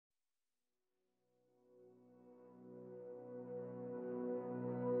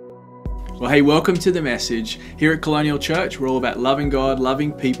Well, hey, welcome to the message. Here at Colonial Church, we're all about loving God,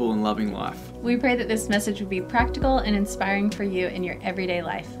 loving people, and loving life. We pray that this message would be practical and inspiring for you in your everyday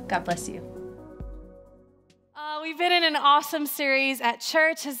life. God bless you. We've been in an awesome series at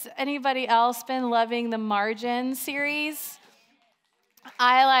church. Has anybody else been loving the Margin series? And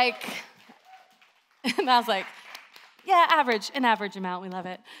I was like, yeah, an average amount. We love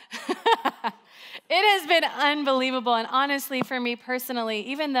it. It has been unbelievable. And honestly, for me personally,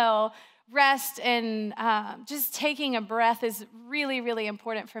 even though rest and just taking a breath is really, really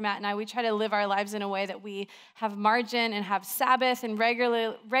important for Matt and I. We try to live our lives in a way that we have margin and have Sabbath and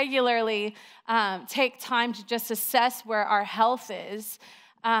regularly take time to just assess where our health is.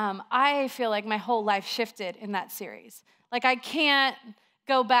 I feel like my whole life shifted in that series. Like I can't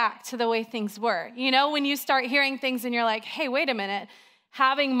go back to the way things were. You know, when you start hearing things and you're like, hey, wait a minute,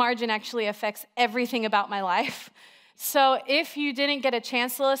 having margin actually affects everything about my life. So if you didn't get a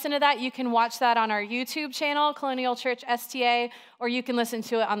chance to listen to that, you can watch that on our YouTube channel, Colonial Church STA, or you can listen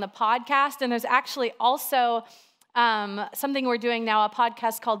to it on the podcast. And there's actually also something we're doing now, a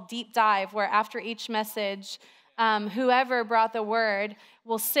podcast called Deep Dive, where after each message, whoever brought the word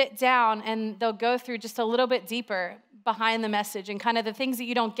will sit down and they'll go through just a little bit deeper behind the message and kind of the things that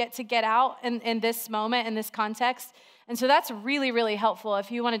you don't get to get out in this moment, in this context. And so that's really, really helpful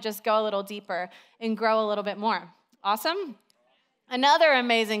if you want to just go a little deeper and grow a little bit more. Awesome. Another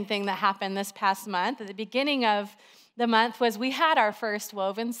amazing thing that happened this past month, at the beginning of the month, was we had our first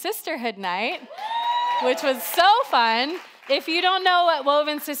Woven Sisterhood Night, which was so fun. If you don't know what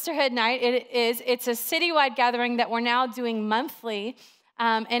Woven Sisterhood Night is, it's a citywide gathering that we're now doing monthly.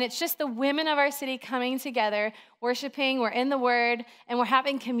 And it's just the women of our city coming together, worshiping, we're in the Word, and we're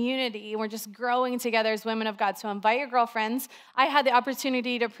having community. We're just growing together as women of God. So invite your girlfriends. I had the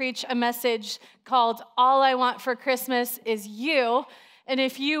opportunity to preach a message called All I Want for Christmas Is You. And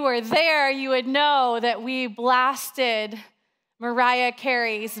if you were there, you would know that we blasted Mariah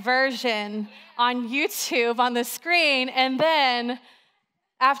Carey's version on YouTube on the screen. And then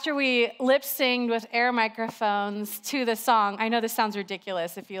after we lip-synced with air microphones to the song, I know this sounds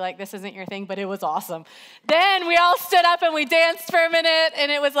ridiculous if you like this isn't your thing, but it was awesome. Then we all stood up and we danced for a minute,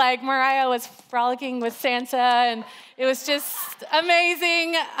 and it was like Mariah was frolicking with Santa, and it was just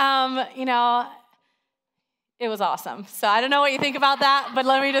amazing. It was awesome. So I don't know what you think about that, but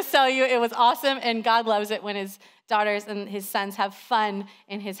let me just tell you, it was awesome, and God loves it when his daughters and his sons have fun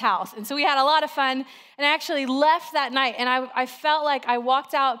in his house. And so we had a lot of fun, and I actually left that night, and I felt like I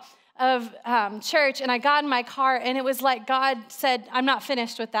walked out of church, and I got in my car, and it was like God said, I'm not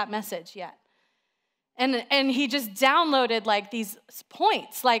finished with that message yet. And he just downloaded like these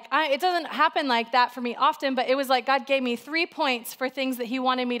points. Like it doesn't happen like that for me often, but it was like God gave me 3 points for things that he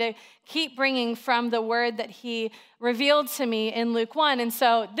wanted me to keep bringing from the word that he revealed to me in Luke 1. And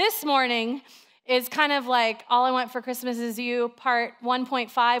so this morning is kind of like All I Want for Christmas Is You, part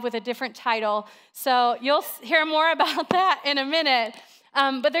 1.5 with a different title. So you'll hear more about that in a minute.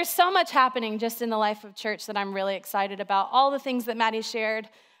 But there's so much happening just in the life of church that I'm really excited about. All the things that Maddie shared.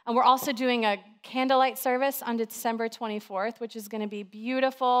 And we're also doing a candlelight service on December 24th, which is going to be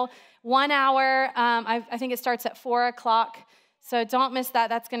beautiful. 1 hour. I think it starts at 4 o'clock. So don't miss that.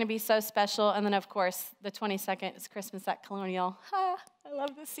 That's going to be so special. And then, of course, the 22nd is Christmas at Colonial. I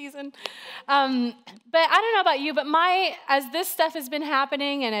love this season. But I don't know about you, but as this stuff has been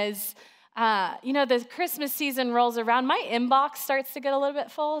happening and as, the Christmas season rolls around, my inbox starts to get a little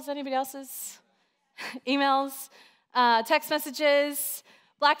bit full. Is anybody else's? Emails, text messages.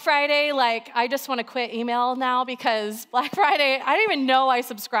 Black Friday, I just want to quit email now because Black Friday, I didn't even know I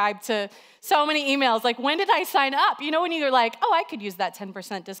subscribed to so many emails. Like, when did I sign up? You know, when you're like, oh, I could use that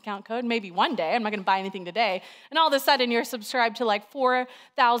 10% discount code maybe one day. I'm not going to buy anything today. And all of a sudden, you're subscribed to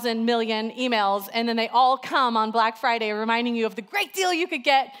 4,000 million emails, and then they all come on Black Friday reminding you of the great deal you could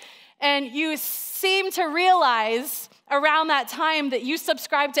get. And you seem to realize around that time that you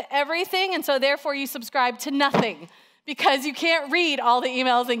subscribe to everything, and so therefore you subscribe to nothing. Because you can't read all the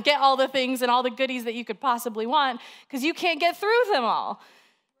emails and get all the things and all the goodies that you could possibly want because you can't get through them all.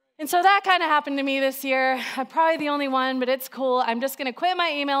 And so that kind of happened to me this year. I'm probably the only one, but it's cool. I'm just going to quit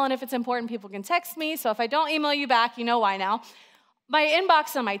my email, and if it's important, people can text me. So if I don't email you back, you know why now. My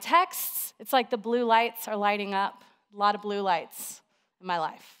inbox on my texts, it's like the blue lights are lighting up. A lot of blue lights in my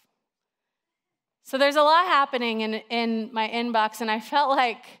life. So there's a lot happening in my inbox, and I felt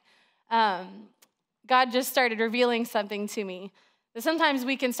like God just started revealing something to me. That sometimes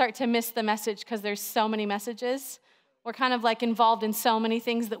we can start to miss the message because there's so many messages. We're kind of involved in so many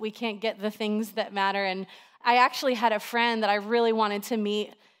things that we can't get the things that matter. And I actually had a friend that I really wanted to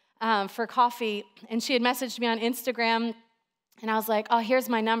meet for coffee, and she had messaged me on Instagram And I was like, oh, here's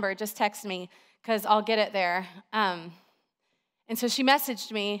my number. Just text me because I'll get it there. And so she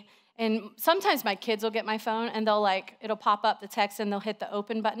messaged me. And sometimes my kids will get my phone and it'll pop up the text and they'll hit the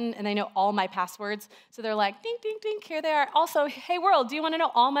open button and they know all my passwords. So they're like, ding, ding, ding, here they are. Also, hey world, do you want to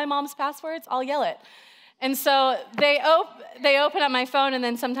know all my mom's passwords? I'll yell it. And so they open up my phone, and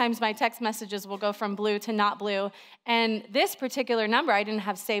then sometimes my text messages will go from blue to not blue. And this particular number I didn't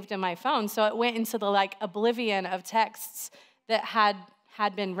have saved in my phone, so it went into the oblivion of texts that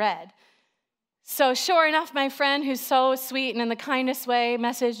had been read. So sure enough, my friend, who's so sweet and in the kindest way,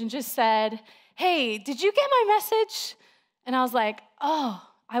 messaged and just said, hey, did you get my message? And I was like, oh,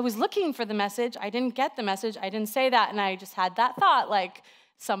 I was looking for the message. I didn't get the message. I didn't say that. And I just had that thought,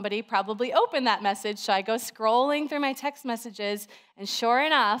 somebody probably opened that message. So I go scrolling through my text messages, and sure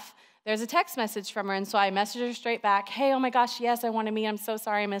enough, there's a text message from her. And so I messaged her straight back, hey, oh my gosh, yes, I want to meet. I'm so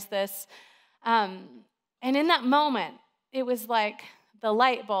sorry I missed this. And in that moment, it was like the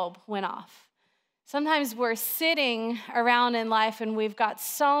light bulb went off. Sometimes we're sitting around in life and we've got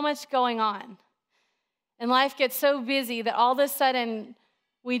so much going on. And life gets so busy that all of a sudden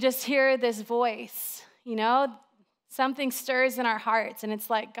we just hear this voice, something stirs in our hearts, and it's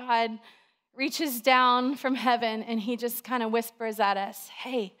like God reaches down from heaven and he just kind of whispers at us,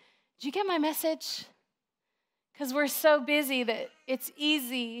 hey, did you get my message? Because we're so busy that it's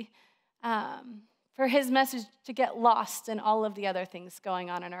easy for his message to get lost in all of the other things going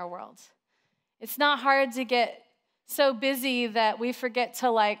on in our world. It's not hard to get so busy that we forget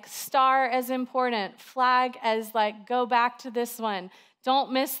to star as important, flag as go back to this one,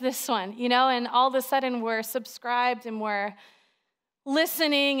 don't miss this one, and all of a sudden we're subscribed and we're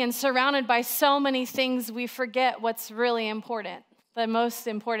listening and surrounded by so many things we forget what's really important, the most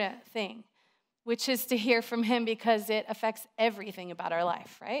important thing, which is to hear from him because it affects everything about our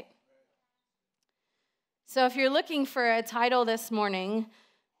life, right? So if you're looking for a title this morning,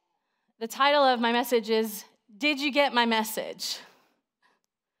 the title of my message is, Did You Get My Message?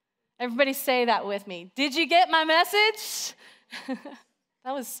 Everybody say that with me. Did you get my message?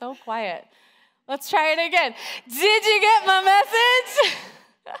 That was so quiet. Let's try it again. Did you get my message?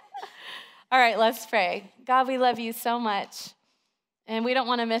 All right, let's pray. God, we love you so much, and we don't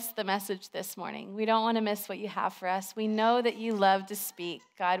want to miss the message this morning. We don't want to miss what you have for us. We know that you love to speak,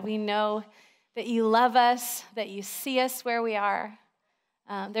 God. We know that you love us, that you see us where we are.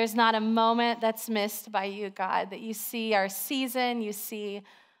 There's not a moment that's missed by you, God, that you see our season, you see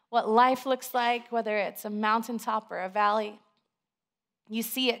what life looks like, whether it's a mountaintop or a valley. You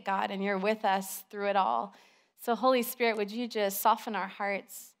see it, God, and you're with us through it all. So Holy Spirit, would you just soften our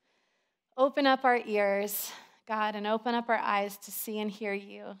hearts, open up our ears, God, and open up our eyes to see and hear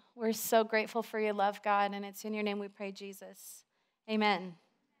you. We're so grateful for your love, God, and it's in your name we pray, Jesus. Amen.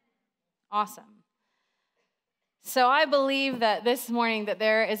 Awesome. So I believe that this morning that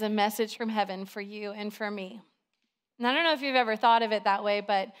there is a message from heaven for you and for me. And I don't know if you've ever thought of it that way,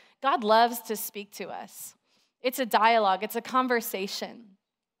 but God loves to speak to us. It's a dialogue. It's a conversation.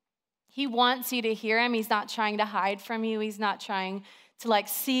 He wants you to hear him. He's not trying to hide from you. He's not trying to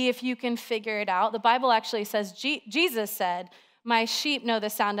see if you can figure it out. The Bible actually says, Jesus said, my sheep know the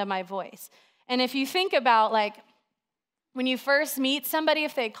sound of my voice. And if you think about when you first meet somebody,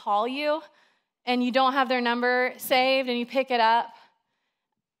 if they call you, and you don't have their number saved and you pick it up,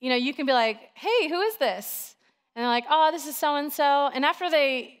 you can be like, hey, who is this? And they're like, oh, this is so-and-so. And after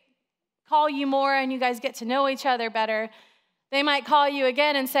they call you more and you guys get to know each other better, they might call you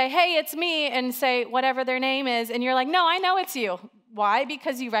again and say, hey, it's me, and say whatever their name is. And you're like, no, I know it's you. Why?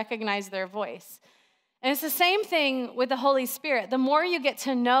 Because you recognize their voice. And it's the same thing with the Holy Spirit. The more you get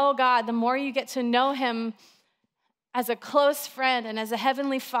to know God, the more you get to know him as a close friend and as a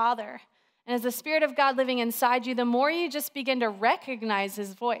heavenly Father, and as the Spirit of God living inside you, the more you just begin to recognize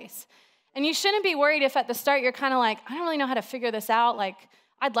his voice. And you shouldn't be worried if at the start you're kind of like, I don't really know how to figure this out.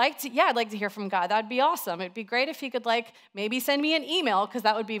 I'd like to hear from God. That'd be awesome. It'd be great if he could maybe send me an email, because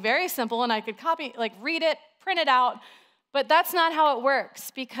that would be very simple and I could copy, read it, print it out. But that's not how it works,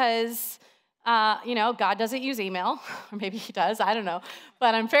 because God doesn't use email, or maybe he does, I don't know.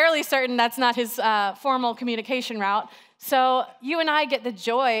 But I'm fairly certain that's not his formal communication route. So you and I get the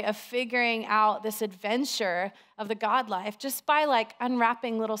joy of figuring out this adventure of the God life just by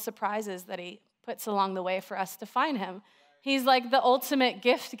unwrapping little surprises that he puts along the way for us to find him. He's the ultimate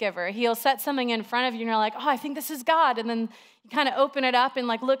gift giver. He'll set something in front of you and you're like, oh, I think this is God. And then you kind of open it up and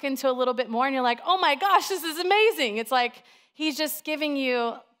look into a little bit more and you're like, oh my gosh, this is amazing. It's he's just giving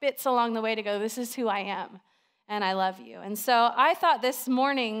you bits along the way to go, this is who I am and I love you. And so I thought this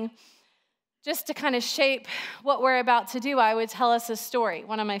morning just to kind of shape what we're about to do, I would tell us a story,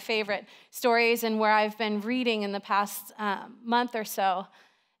 one of my favorite stories and where I've been reading in the past month or so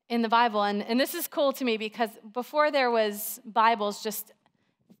in the Bible. And this is cool to me because before there was Bibles, just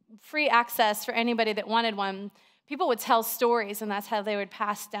free access for anybody that wanted one, people would tell stories, and that's how they would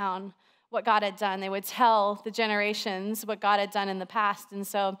pass down what God had done. They would tell the generations what God had done in the past. And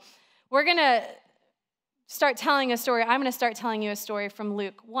so we're going to start telling a story. I'm going to start telling you a story from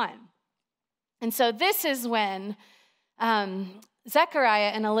Luke 1. And so this is when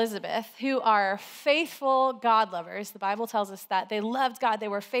Zechariah and Elizabeth, who are faithful God lovers, the Bible tells us that they loved God, they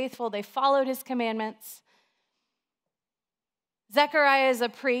were faithful, they followed his commandments. Zechariah is a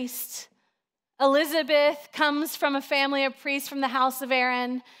priest. Elizabeth comes from a family of priests from the house of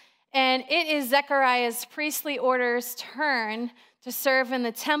Aaron, and it is Zechariah's priestly order's turn to serve in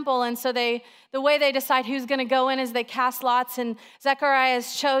the temple. And so the way they decide who's going to go in is they cast lots, and Zechariah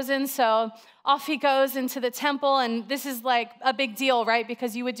is chosen. So off he goes into the temple, and this is like a big deal, right?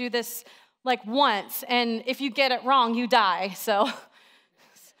 Because you would do this like once, and if you get it wrong, you die. So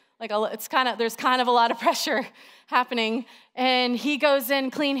there's kind of a lot of pressure happening. And he goes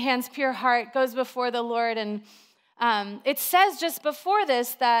in, clean hands, pure heart, goes before the Lord. And it says just before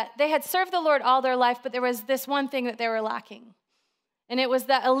this that they had served the Lord all their life, but there was this one thing that they were lacking. And it was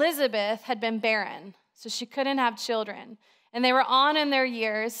that Elizabeth had been barren, so she couldn't have children. And they were on in their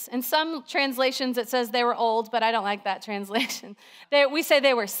years. In some translations, it says they were old, but I don't like that translation. We say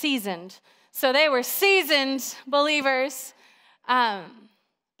they were seasoned. So they were seasoned believers, but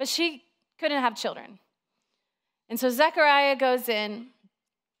she couldn't have children. And so Zechariah goes in,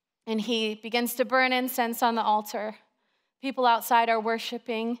 and he begins to burn incense on the altar. People outside are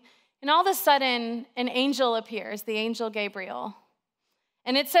worshiping. And all of a sudden, an angel appears, the angel Gabriel.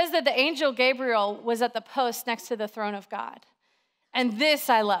 And it says that the angel Gabriel was at the post next to the throne of God. And this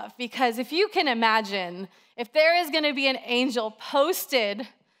I love, because if you can imagine, if there is going to be an angel posted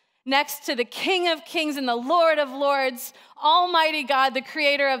next to the King of Kings and the Lord of Lords, Almighty God, the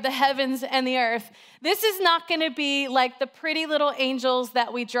creator of the heavens and the earth, this is not going to be like the pretty little angels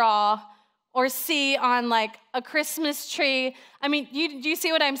that we draw or see on like a Christmas tree. I mean, do you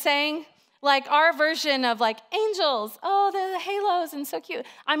see what I'm saying? Like our version of like angels, oh, the halos and so cute.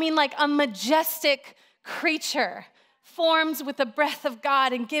 I mean like a majestic creature formed with the breath of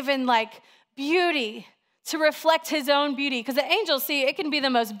God and given like beauty to reflect his own beauty. Because the angels, see, it can be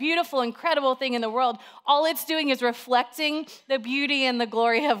the most beautiful, incredible thing in the world. All it's doing is reflecting the beauty and the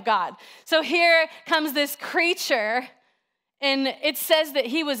glory of God. So here comes this creature, and it says that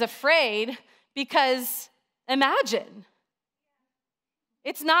he was afraid because imagine.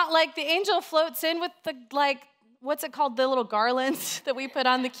 It's not like the angel floats in with the, like, what's it called? The little garlands that we put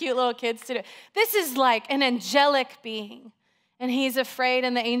on the cute little kids to do. This is like an angelic being. And he's afraid,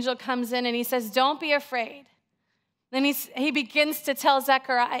 and the angel comes in and he says, don't be afraid. Then he begins to tell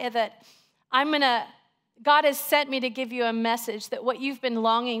Zechariah that God has sent me to give you a message that what you've been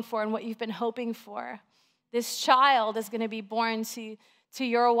longing for and what you've been hoping for, this child is going to be born to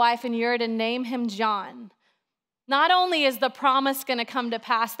your wife, and you're to name him John. Not only is the promise going to come to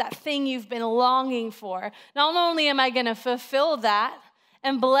pass, that thing you've been longing for, not only am I going to fulfill that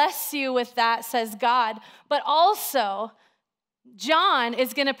and bless you with that, says God, but also John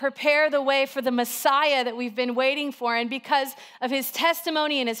is going to prepare the way for the Messiah that we've been waiting for. And because of his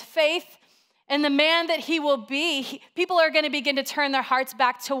testimony and his faith and the man that he will be, people are going to begin to turn their hearts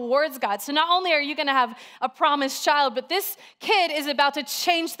back towards God. So not only are you going to have a promised child, but this kid is about to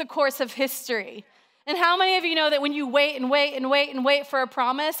change the course of history. And how many of you know that when you wait and wait and wait and wait for a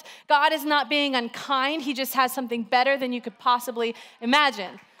promise, God is not being unkind. He just has something better than you could possibly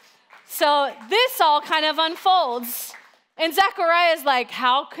imagine. So this all kind of unfolds. And Zechariah is like,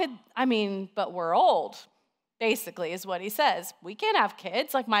 but we're old, basically, is what he says. We can't have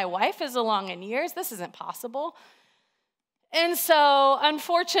kids. Like, my wife is along in years. This isn't possible. And so,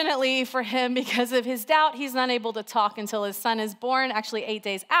 unfortunately for him, because of his doubt, he's not able to talk until his son is born, actually 8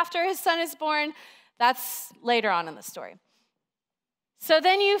 days after his son is born. That's later on in the story. So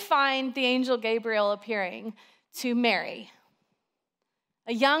then you find the angel Gabriel appearing to Mary,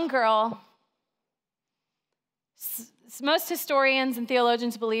 a young girl. Most historians and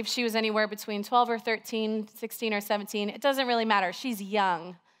theologians believe she was anywhere between 12 or 13, 16 or 17. It doesn't really matter. She's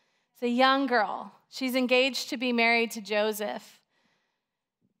young. It's a young girl. She's engaged to be married to Joseph.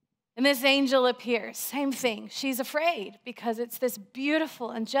 And this angel appears. Same thing. She's afraid because it's this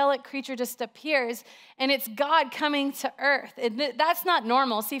beautiful, angelic creature just appears, and it's God coming to earth. That's not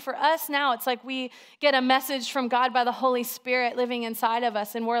normal. See, for us now, it's like we get a message from God by the Holy Spirit living inside of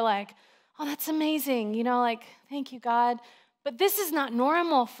us, and we're like, oh, that's amazing. Thank you, God. But this is not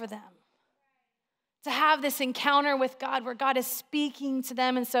normal for them. to have this encounter with God where God is speaking to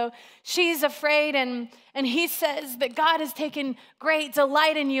them. And so she's afraid, and he says that God has taken great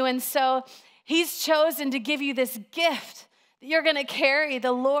delight in you. And so he's chosen to give you this gift that you're going to carry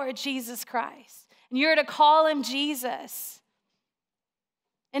the Lord Jesus Christ. And you're to call him Jesus.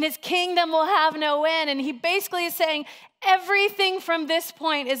 And his kingdom will have no end. And he basically is saying, everything from this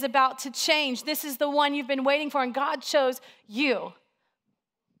point is about to change. This is the one you've been waiting for, and God chose you.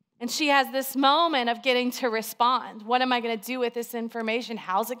 And she has this moment of getting to respond. What am I going to do with this information?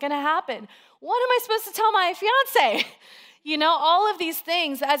 How's it going to happen? What am I supposed to tell my fiance? You know, all of these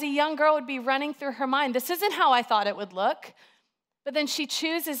things as a young girl would be running through her mind. This isn't how I thought it would look. But then she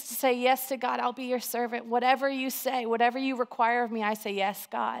chooses to say yes to God. I'll be your servant. Whatever you say, whatever you require of me, I say yes,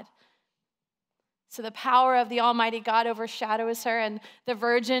 God. So the power of the Almighty God overshadows her, and the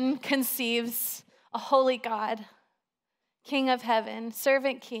virgin conceives a holy God, King of heaven,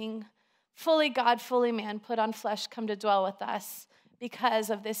 servant king, fully God, fully man, put on flesh, come to dwell with us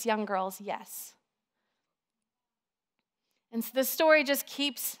because of this young girl's yes. And so the story just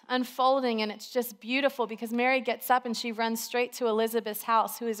keeps unfolding, and it's just beautiful because Mary gets up and she runs straight to Elizabeth's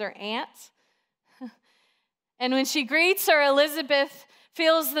house, who is her aunt. And when she greets her, Elizabeth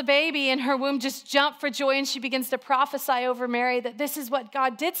feels the baby in her womb just jump for joy, and she begins to prophesy over Mary that this is what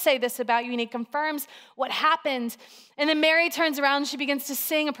God did say this about you, and he confirms what happened. And then Mary turns around and she begins to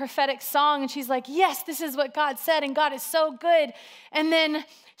sing a prophetic song, and she's like, yes, this is what God said, and God is so good. And then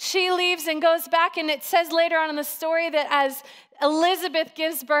she leaves and goes back, and it says later on in the story that as Elizabeth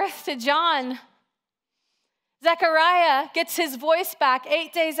gives birth to John, Zechariah gets his voice back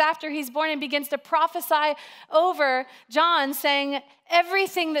 8 days after he's born and begins to prophesy over John, saying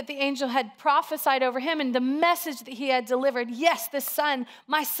everything that the angel had prophesied over him and the message that he had delivered. Yes, the son,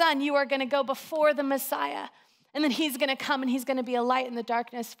 my son, you are going to go before the Messiah. And then he's going to come and he's going to be a light in the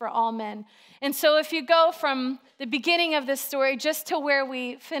darkness for all men. And so if you go from the beginning of this story just to where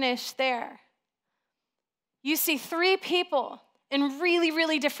we finish there, you see three people in really,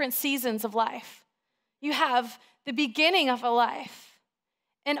 really different seasons of life. You have the beginning of a life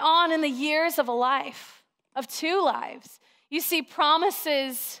and on in the years of a life, of two lives. You see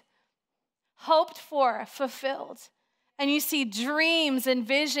promises hoped for, fulfilled. And you see dreams and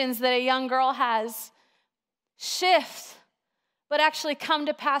visions that a young girl has shift, but actually come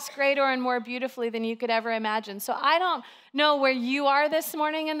to pass greater and more beautifully than you could ever imagine. So I don't know where you are this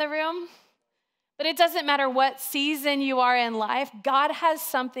morning in the room, but it doesn't matter what season you are in life. God has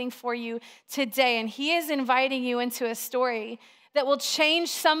something for you today, and he is inviting you into a story that will change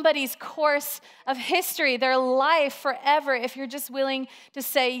somebody's course of history, their life forever, if you're just willing to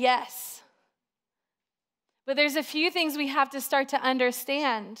say yes. But there's a few things we have to start to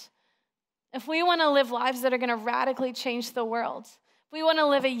understand. If we want to live lives that are going to radically change the world, if we want to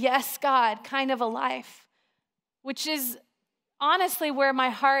live a yes, God kind of a life, which is honestly where my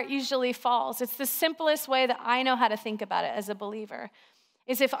heart usually falls. It's the simplest way that I know how to think about it as a believer,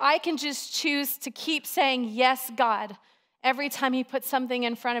 is if I can just choose to keep saying, yes, God, every time he puts something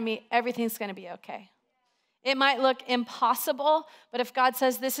in front of me, everything's going to be okay. It might look impossible, but if God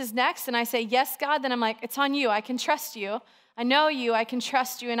says this is next and I say, yes, God, then I'm like, it's on you. I can trust you. I know you. I can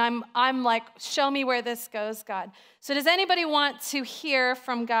trust you. And I'm like, show me where this goes, God. So does anybody want to hear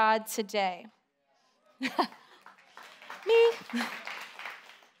from God today? Me.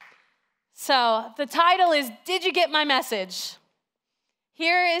 So the title is, Did You Get My Message?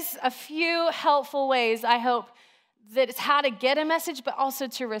 Here is a few helpful ways, I hope, that it's how to get a message, but also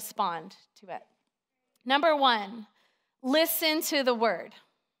to respond to it. Number one, listen to the word.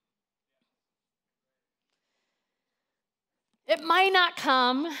 It might not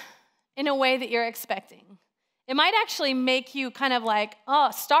come in a way that you're expecting. It might actually make you kind of like,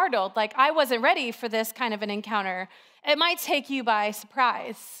 startled, like I wasn't ready for this kind of an encounter. It might take you by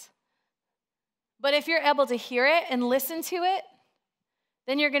surprise. But if you're able to hear it and listen to it,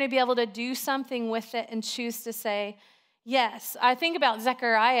 then you're going to be able to do something with it and choose to say, yes. I think about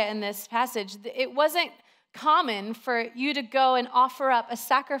Zechariah in this passage. It wasn't common for you to go and offer up a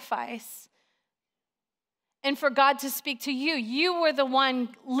sacrifice and for God to speak to you. You were the one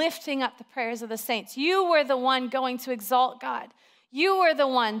lifting up the prayers of the saints. You were the one going to exalt God. You were the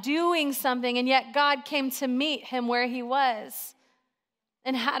one doing something, and yet God came to meet him where he was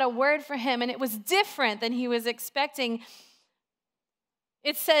and had a word for him, and it was different than he was expecting.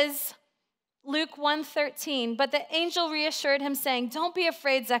 It says, Luke 1:13, but the angel reassured him, saying, don't be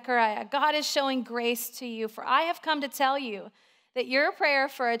afraid, Zechariah. God is showing grace to you, for I have come to tell you that your prayer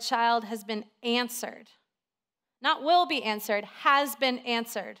for a child has been answered. Not will be answered, has been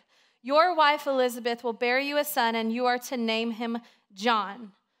answered. Your wife Elizabeth will bear you a son, and you are to name him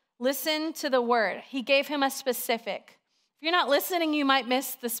John. Listen to the word. He gave him a specific. If you're not listening, you might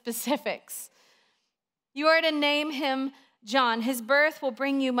miss the specifics. You are to name him John. His birth will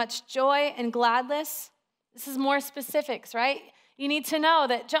bring you much joy and gladness. This is more specifics, right? You need to know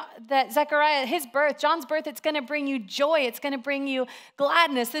that Zechariah, his birth, John's birth, it's going to bring you joy. It's going to bring you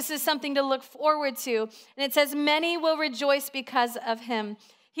gladness. This is something to look forward to. And it says, many will rejoice because of him.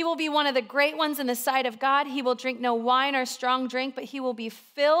 He will be one of the great ones in the sight of God. He will drink no wine or strong drink, but he will be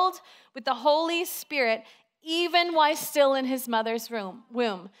filled with the Holy Spirit even while still in his mother's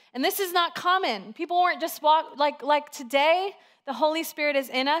womb. And this is not common. People weren't just like today, the Holy Spirit is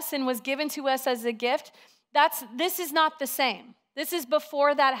in us and was given to us as a gift. This is not the same. This is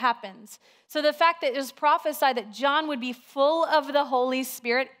before that happens. So the fact that it was prophesied that John would be full of the Holy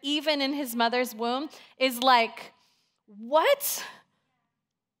Spirit, even in his mother's womb, is like, what?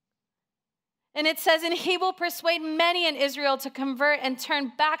 And it says, and he will persuade many in Israel to convert and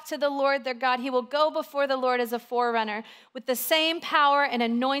turn back to the Lord their God. He will go before the Lord as a forerunner with the same power and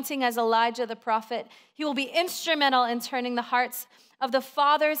anointing as Elijah the prophet. He will be instrumental in turning the hearts of the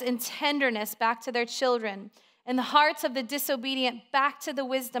fathers in tenderness back to their children, and the hearts of the disobedient back to the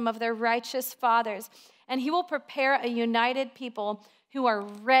wisdom of their righteous fathers. And he will prepare a united people who are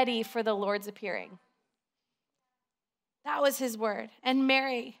ready for the Lord's appearing. That was his word. And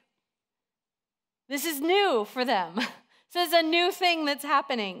Mary, this is new for them. This is a new thing that's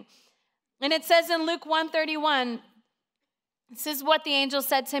happening. And it says in Luke 1:31, this is what the angel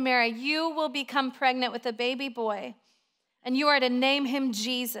said to Mary, you will become pregnant with a baby boy, and you are to name him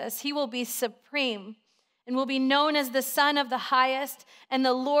Jesus. He will be supreme and will be known as the Son of the Highest, and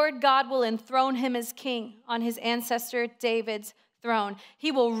the Lord God will enthrone him as king on his ancestor David's throne.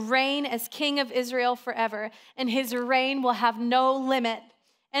 He will reign as king of Israel forever, and his reign will have no limit.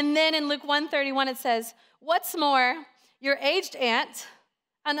 And then in Luke 1:31 it says, what's more, your aged aunt,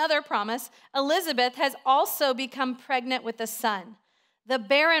 another promise, Elizabeth has also become pregnant with a son. The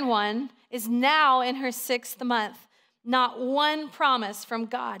barren one is now in her 6th month. Not one promise from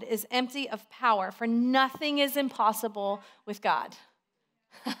God is empty of power, for nothing is impossible with God.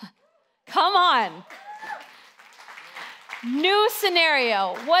 Come on. New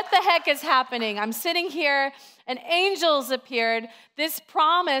scenario. What the heck is happening? I'm sitting here and angels appeared. This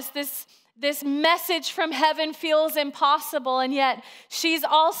promise, this message from heaven feels impossible, and yet she's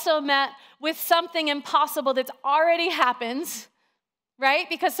also met with something impossible that's already happened. Right?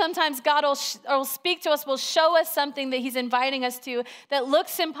 Because sometimes God will speak to us, will show us something that he's inviting us to that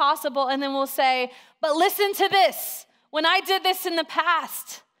looks impossible, and then we'll say, but listen to this. When I did this in the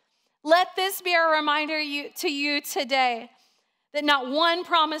past, let this be a reminder to you today that not one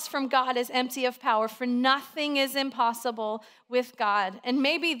promise from God is empty of power, for nothing is impossible with God. And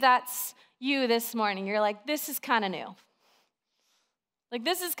maybe that's you this morning. You're like, this is kind of new. Like,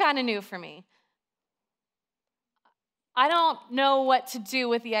 this is kind of new for me. I don't know what to do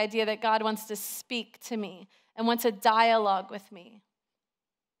with the idea that God wants to speak to me and wants a dialogue with me.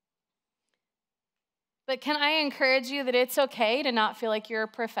 But can I encourage you that it's okay to not feel like you're a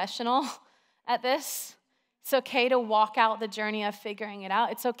professional at this? It's okay to walk out the journey of figuring it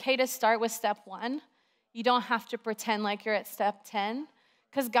out. It's okay to start with step 1. You don't have to pretend like you're at step 10,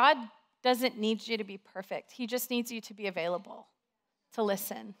 because God doesn't need you to be perfect. He just needs you to be available, to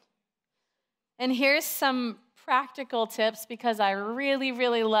listen. And here's some practical tips, because I really,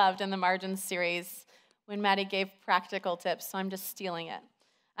 really loved in the Margins series when Maddie gave practical tips, so I'm just stealing it.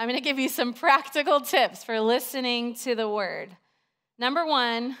 I'm going to give you some practical tips for listening to the word. Number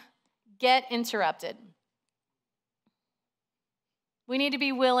 1, get interrupted. We need to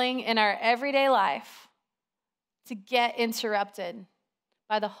be willing in our everyday life to get interrupted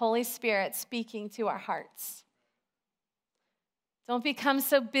by the Holy Spirit speaking to our hearts. Don't become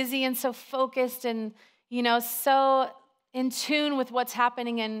so busy and so focused and, so in tune with what's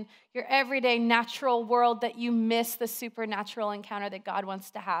happening in your everyday natural world that you miss the supernatural encounter that God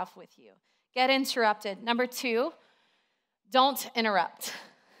wants to have with you. Get interrupted. Number 2, don't interrupt.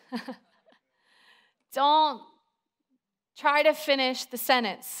 Don't try to finish the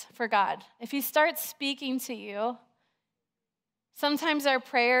sentence for God. If he starts speaking to you, sometimes our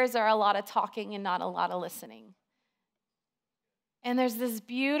prayers are a lot of talking and not a lot of listening. And there's this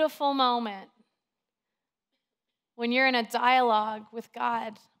beautiful moment when you're in a dialogue with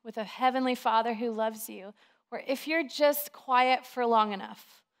God, with a heavenly Father who loves you, where if you're just quiet for long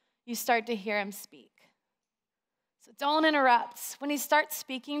enough, you start to hear him speak. So don't interrupt. When he starts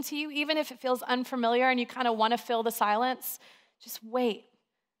speaking to you, even if it feels unfamiliar and you kind of want to fill the silence, just wait.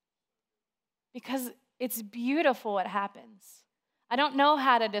 Because it's beautiful what happens. I don't know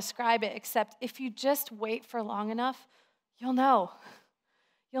how to describe it, except if you just wait for long enough, you'll know.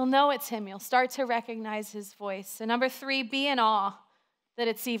 You'll know it's him. You'll start to recognize his voice. And number 3, be in awe that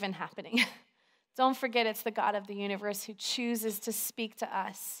it's even happening. Don't forget it's the God of the universe who chooses to speak to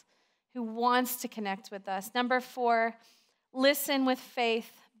us, who wants to connect with us. Number 4, listen with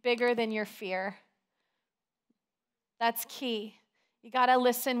faith bigger than your fear. That's key. You got to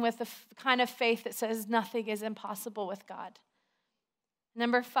listen with the kind of faith that says nothing is impossible with God.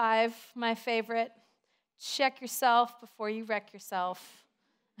 Number 5, my favorite, check yourself before you wreck yourself.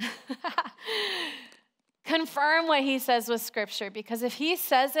 Confirm what he says with Scripture, because if he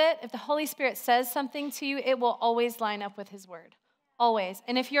says it, if the Holy Spirit says something to you, it will always line up with his word. Always.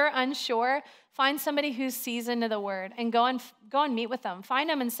 And if you're unsure, find somebody who's seasoned to the word and go and meet with them. Find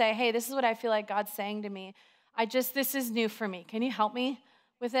them and say, hey, this is what I feel like God's saying to me. This is new for me. Can you help me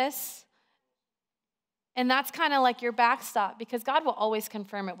with this? And that's kind of like your backstop, because God will always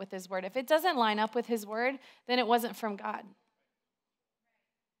confirm it with his word. If it doesn't line up with his word, then it wasn't from God.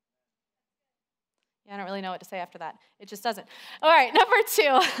 I don't really know what to say after that. It just doesn't. All right, number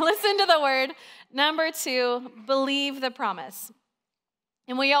 2, listen to the word. Number 2, believe the promise.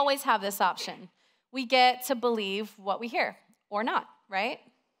 And we always have this option. We get to believe what we hear or not, right?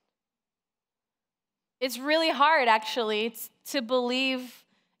 It's really hard, actually, to believe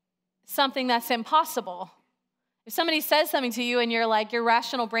something that's impossible. If somebody says something to you and you're like, your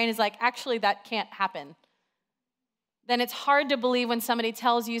rational brain is like, actually, that can't happen, then it's hard to believe when somebody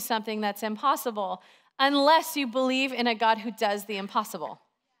tells you something that's impossible, unless you believe in a God who does the impossible.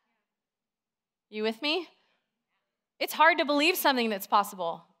 You with me? It's hard to believe something that's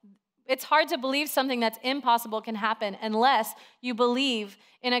possible. It's hard to believe something that's impossible can happen unless you believe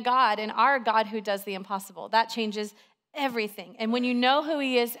in a God, in our God who does the impossible. That changes everything. And when you know who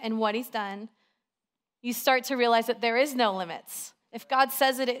he is and what he's done, you start to realize that there is no limits. If God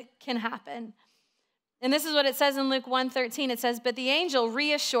says it, it can happen. And this is what it says in Luke 1:13. It says, but the angel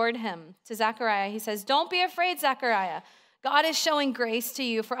reassured him, to Zechariah. He says, don't be afraid, Zechariah. God is showing grace to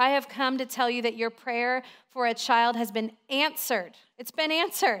you, for I have come to tell you that your prayer for a child has been answered. It's been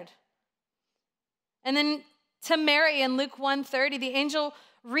answered. And then to Mary in Luke 1:30, the angel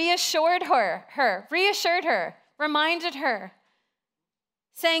reassured her, reminded her,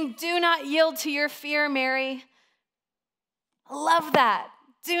 saying, do not yield to your fear, Mary. I love that.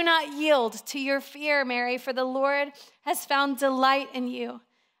 Do not yield to your fear, Mary, for the Lord has found delight in you,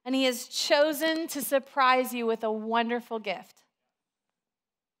 and he has chosen to surprise you with a wonderful gift.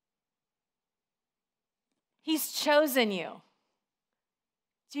 He's chosen you.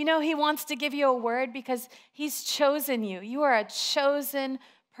 Do you know he wants to give you a word because he's chosen you? You are a chosen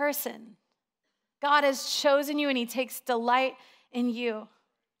person. God has chosen you, and he takes delight in you.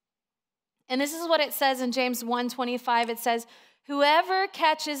 And this is what it says in James 1:25. It says, whoever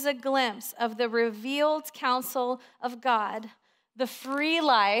catches a glimpse of the revealed counsel of God, the free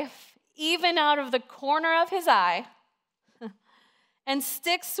life, even out of the corner of his eye, and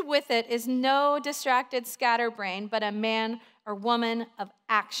sticks with it is no distracted scatterbrain, but a man or woman of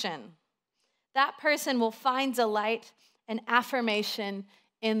action. That person will find delight and affirmation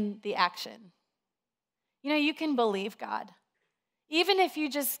in the action. You know, you can believe God. Even if you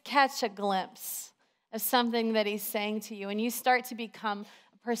just catch a glimpse of something that he's saying to you and you start to become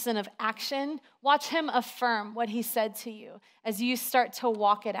a person of action, watch him affirm what he said to you as you start to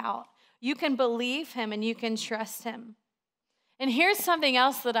walk it out. You can believe him and you can trust him. And here's something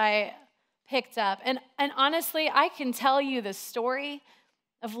else that I picked up. And honestly, I can tell you the story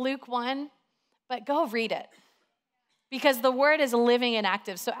of Luke 1, but go read it. Because the word is living and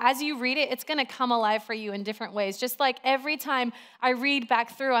active. So as you read it, it's going to come alive for you in different ways. Just like every time I read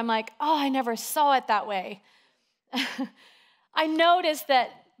back through, I'm like, oh, I never saw it that way. I noticed that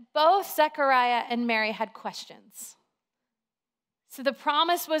both Zechariah and Mary had questions. So the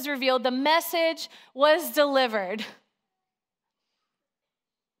promise was revealed, the message was delivered.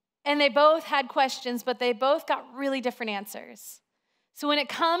 And they both had questions, but they both got really different answers. So when it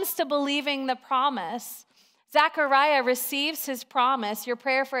comes to believing the promise, Zechariah receives his promise. Your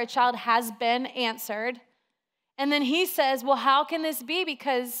prayer for a child has been answered. And then he says, well, how can this be?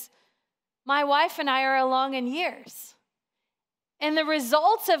 Because my wife and I are along in years. And the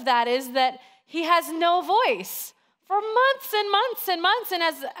results of that is that he has no voice for months and months and months. And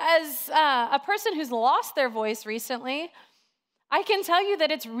as a person who's lost their voice recently, I can tell you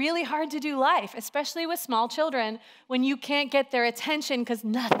that it's really hard to do life, especially with small children, when you can't get their attention because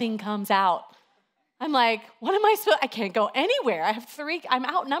nothing comes out. I'm like, what am I supposed? I can't go anywhere. I have 3. I'm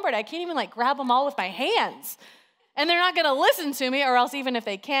outnumbered. I can't even grab them all with my hands. And they're not going to listen to me, or else even if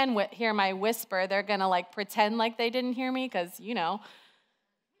they can hear my whisper, they're going to pretend like they didn't hear me because,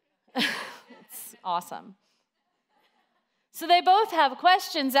 it's awesome. So they both have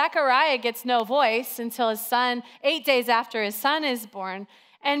questions. Zechariah gets no voice until his son, 8 days after his son is born,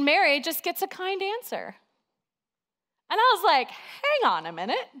 and Mary just gets a kind answer. And I was like, hang on a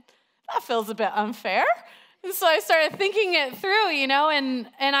minute, that feels a bit unfair. And so I started thinking it through, and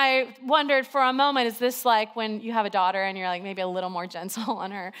I wondered for a moment, is this like when you have a daughter and you're like maybe a little more gentle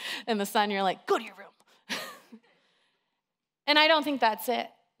on her, and the son, you're like, go to your room. And I don't think that's it.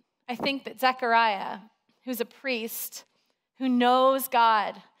 I think that Zechariah, who's a priest, who knows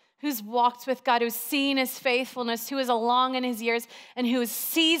God, who's walked with God, who's seen his faithfulness, who is along in his years, and who is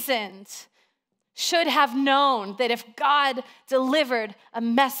seasoned, should have known that if God delivered a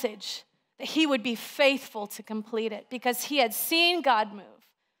message, that he would be faithful to complete it, because he had seen God move.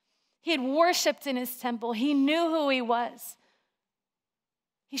 He had worshiped in his temple. He knew who he was.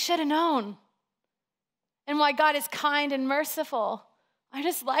 He should have known. And why God is kind and merciful, I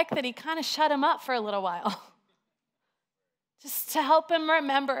just like that he kind of shut him up for a little while. Just to help him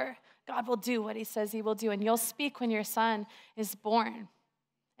remember, God will do what he says he will do, and you'll speak when your son is born.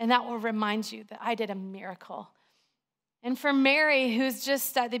 And that will remind you that I did a miracle. And for Mary, who's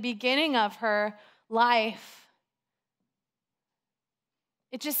just at the beginning of her life,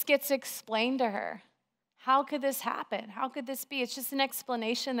 it just gets explained to her. How could this happen? How could this be? It's just an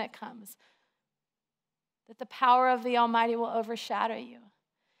explanation that comes. That the power of the Almighty will overshadow you.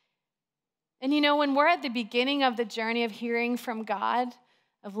 And when we're at the beginning of the journey of hearing from God,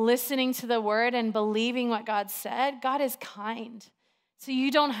 of listening to the word and believing what God said, God is kind. So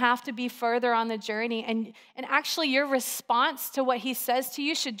you don't have to be further on the journey. And actually your response to what he says to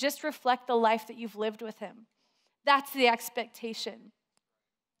you should just reflect the life that you've lived with him. That's the expectation.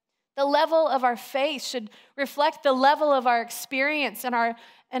 The level of our faith should reflect the level of our experience and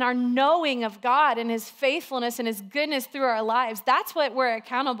our knowing of God and his faithfulness and his goodness through our lives. That's what we're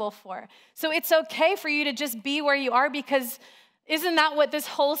accountable for. So it's okay for you to just be where you are, because isn't that what this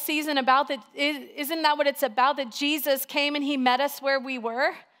whole season about? Isn't that what it's about? That Jesus came and he met us where we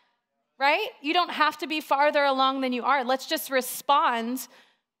were, right? You don't have to be farther along than you are. Let's just respond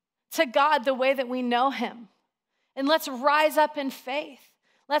to God the way that we know him. And let's rise up in faith.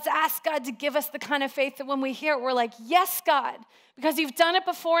 Let's ask God to give us the kind of faith that when we hear it, we're like, yes, God, because you've done it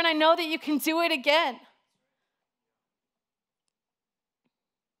before and I know that you can do it again.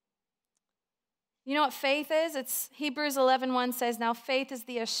 You know what faith is? It's Hebrews 11:1 says, now faith is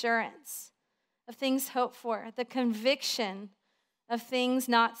the assurance of things hoped for, the conviction of things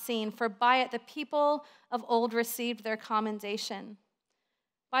not seen, for by it the people of old received their commendation.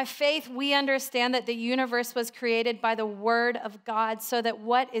 By faith, we understand that the universe was created by the word of God, so that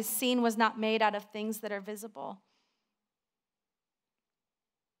what is seen was not made out of things that are visible.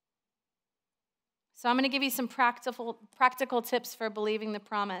 So I'm going to give you some practical tips for believing the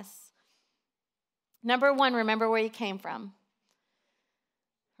promise. Number one, remember where you came from.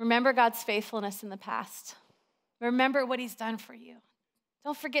 Remember God's faithfulness in the past. Remember what he's done for you.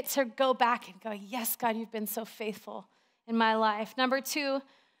 Don't forget to go back and go, yes, God, you've been so faithful in my life. Number two,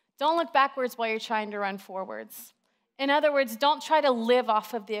 don't look backwards while you're trying to run forwards. In other words, don't try to live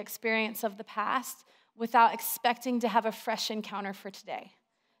off of the experience of the past without expecting to have a fresh encounter for today.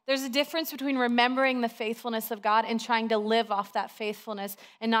 There's a difference between remembering the faithfulness of God and trying to live off that faithfulness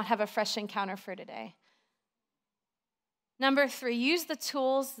and not have a fresh encounter for today. Number three, use the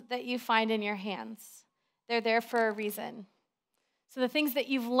tools that you find in your hands. They're there for a reason. So the things that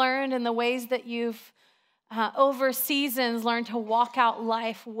you've learned and the ways that you've over seasons learned to walk out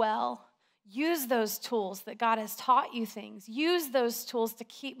life well, use those tools that God has taught you things. Use those tools to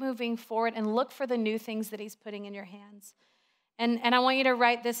keep moving forward and look for the new things that he's putting in your hands. And I want you to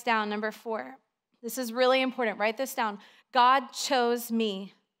write this down, number 4. This is really important. Write this down. God chose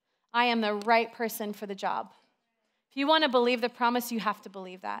me. I am the right person for the job. If you want to believe the promise, you have to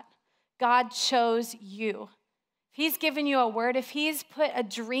believe that. God chose you. If he's given you a word, if he's put a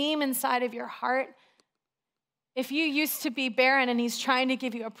dream inside of your heart, if you used to be barren and he's trying to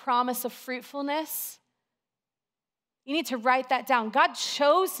give you a promise of fruitfulness, you need to write that down. God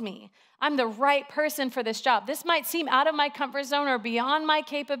chose me. I'm the right person for this job. This might seem out of my comfort zone or beyond my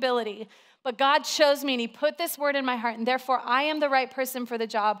capability, but God chose me and he put this word in my heart, and therefore I am the right person for the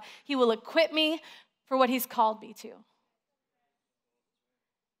job. He will equip me for what he's called me to.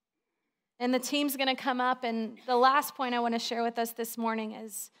 And the team's going to come up, and the last point I want to share with us this morning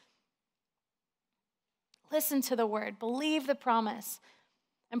is listen to the word, believe the promise,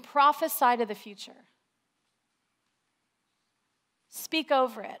 and prophesy to the future. Speak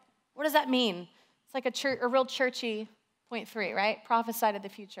over it. What does that mean? It's like a real churchy point 3, right? Prophesy to the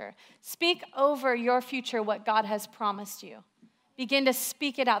future. Speak over your future what God has promised you. begin to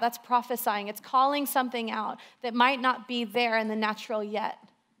speak it out. That's prophesying. It's calling something out that might not be there in the natural yet.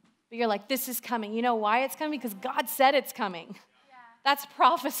 But you're like, this is coming. You know why it's coming? Because God said it's coming. Yeah. That's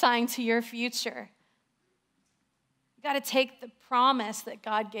prophesying to your future. You got to take the promise that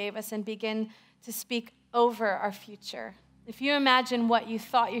God gave us and begin to speak over our future. If you imagine what you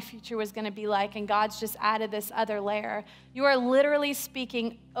thought your future was going to be like and God's just added this other layer, you are literally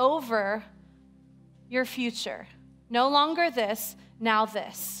speaking over your future. No longer this, now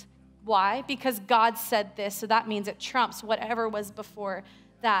this. Why? Because God said this, so that means it trumps whatever was before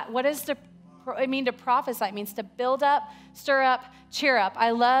that. What does it mean to prophesy? It means to build up, stir up, cheer up.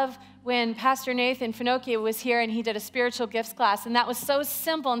 I love when Pastor Nathan Finocchio was here and he did a spiritual gifts class, and that was so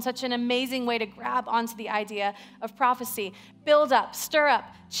simple and such an amazing way to grab onto the idea of prophecy. Build up, stir up,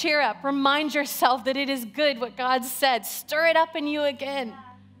 cheer up. Remind yourself that it is good what God said. Stir it up in you again.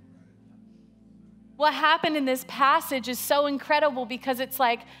 What happened in this passage is so incredible because it's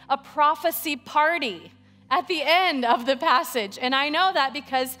like a prophecy party at the end of the passage. And I know that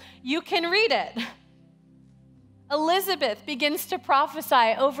because you can read it. Elizabeth begins to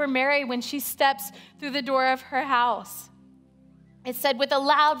prophesy over Mary when she steps through the door of her house. It said, with a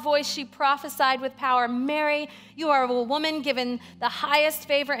loud voice, she prophesied with power, Mary, you are a woman given the highest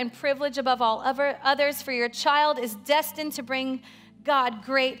favor and privilege above all others, for your child is destined to bring God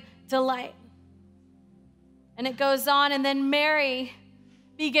great delight. And it goes on, and then Mary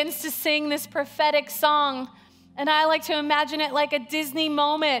begins to sing this prophetic song. And I like to imagine it like a Disney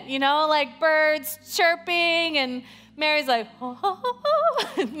moment, you know, like birds chirping, and Mary's like, oh, oh, oh, oh.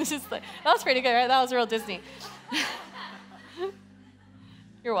 It's just like, that was pretty good, right? That was real Disney.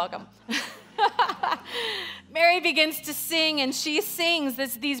 You're welcome. Mary begins to sing, and she sings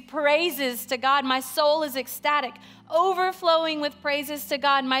these praises to God. My soul is ecstatic, overflowing with praises to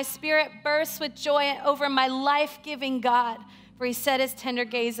God. My spirit bursts with joy over my life-giving God, for he set his tender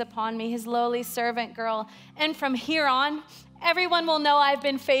gaze upon me, his lowly servant girl. And from here on, everyone will know I've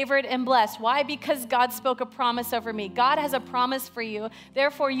been favored and blessed. Why? Because God spoke a promise over me. God has a promise for you.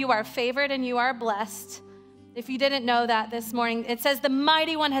 Therefore, you are favored and you are blessed. If you didn't know that this morning, it says, the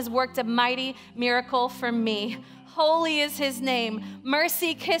mighty one has worked a mighty miracle for me. Holy is his name.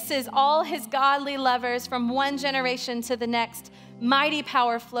 Mercy kisses all his godly lovers from one generation to the next. Mighty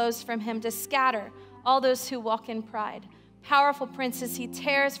power flows from him to scatter all those who walk in pride. Powerful princes he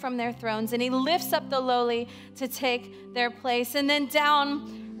tears from their thrones, and he lifts up the lowly to take their place. And then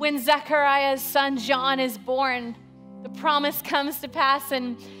down when Zechariah's son John is born, the promise comes to pass,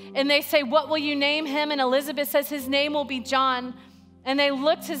 and they say, what will you name him? And Elizabeth says his name will be John. And they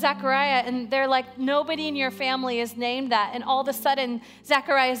look to Zechariah, and they're like, nobody in your family is named that. And all of a sudden,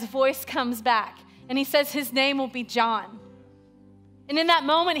 Zechariah's voice comes back, and he says his name will be John. And in that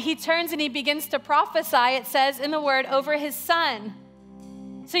moment, he turns and he begins to prophesy, it says in the word, over his son.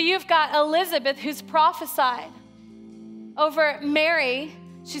 So you've got Elizabeth who's prophesied over Mary.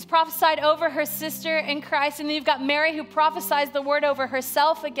 She's prophesied over her sister in Christ. And then you've got Mary who prophesies the word over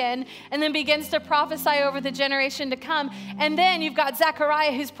herself again and then begins to prophesy over the generation to come. And then you've got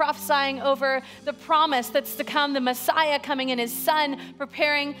Zechariah who's prophesying over the promise that's to come, the Messiah coming in, his son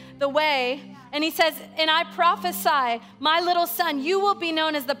preparing the way. And he says, and I prophesy, my little son, you will be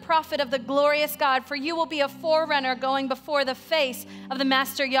known as the prophet of the glorious God, for you will be a forerunner going before the face of the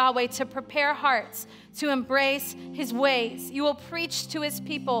Master Yahweh to prepare hearts to embrace his ways. You will preach to his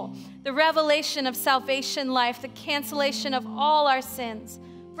people the revelation of salvation life, the cancellation of all our sins.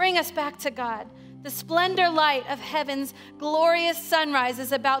 Bring us back to God. The splendor light of heaven's glorious sunrise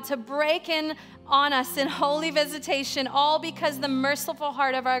is about to break in on us in holy visitation, all because the merciful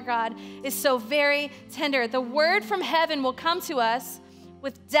heart of our God is so very tender. The word from heaven will come to us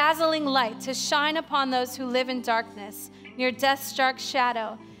with dazzling light to shine upon those who live in darkness near death's dark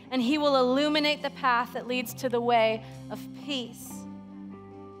shadow, and he will illuminate the path that leads to the way of peace.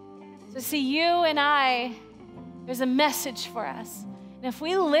 So see, you and I, there's a message for us. And if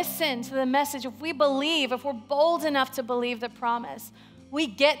we listen to the message, if we believe, if we're bold enough to believe the promise, we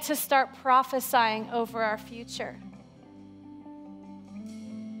get to start prophesying over our future.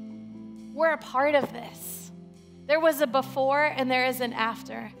 We're a part of this. There was a before and there is an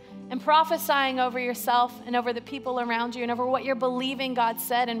after. And prophesying over yourself and over the people around you and over what you're believing God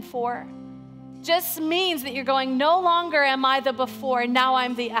said and for just means that you're going, no longer am I the before, now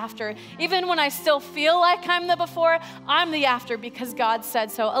I'm the after. Even when I still feel like I'm the before, I'm the after because God said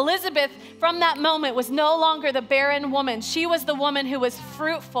so. Elizabeth, from that moment, was no longer the barren woman. She was the woman who was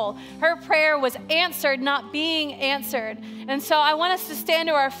fruitful. Her prayer was answered, not being answered. And so I want us to stand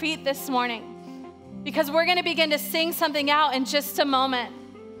to our feet this morning because we're going to begin to sing something out in just a moment.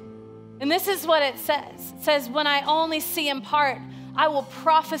 And this is what it says. It says, when I only see in part, I will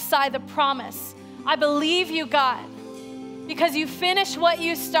prophesy the promise. I believe you, God. Because you finish what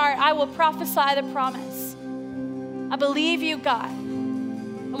you start, I will prophesy the promise. I believe you, God.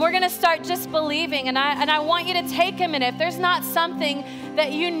 And we're going to start just believing. And I want you to take a minute. If there's not something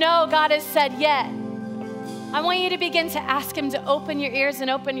that you know God has said yet, I want you to begin to ask him to open your ears and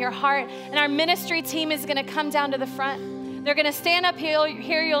open your heart. And our ministry team is going to come down to the front. They're going to stand up here.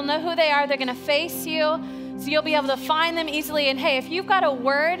 You'll know who they are. They're going to face you. So you'll be able to find them easily. And hey, if you've got a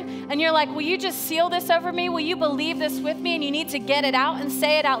word and you're like, will you just seal this over me? Will you believe this with me? And you need to get it out and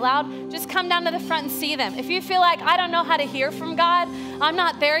say it out loud. Just come down to the front and see them. If you feel like, I don't know how to hear from God, I'm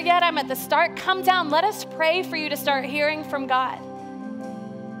not there yet, I'm at the start, come down. Let us pray for you to start hearing from God.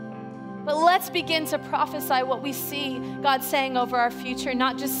 But let's begin to prophesy what we see God saying over our future,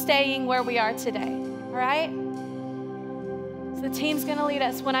 not just staying where we are today. All right? So the team's going to lead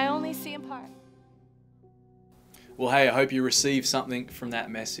us. When I only see in part. Well, hey, I hope you received something from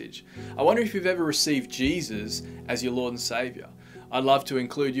that message. I wonder if you've ever received Jesus as your Lord and Savior. I'd love to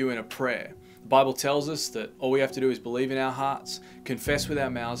include you in a prayer. The Bible tells us that all we have to do is believe in our hearts, confess with our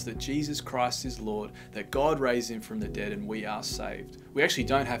mouths that Jesus Christ is Lord, that God raised him from the dead, and we are saved. We actually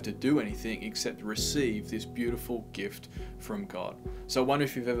don't have to do anything except receive this beautiful gift from God. So I wonder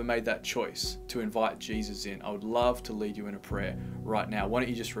if you've ever made that choice to invite Jesus in. I would love to lead you in a prayer right now. Why don't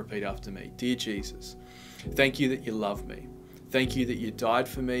you just repeat after me? Dear Jesus, thank you that you love me. Thank you that you died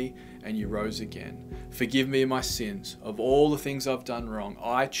for me and you rose again. Forgive me of my sins, of all the things I've done wrong.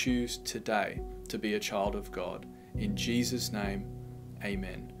 I choose today to be a child of God. In Jesus' name,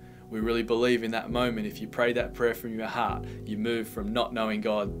 amen. We really believe in that moment, if you pray that prayer from your heart, you move from not knowing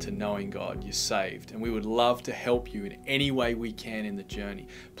God to knowing God. You're saved. And we would love to help you in any way we can in the journey.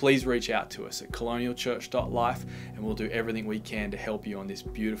 Please reach out to us at colonialchurch.life and we'll do everything we can to help you on this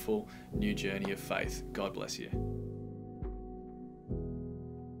beautiful new journey of faith. God bless you.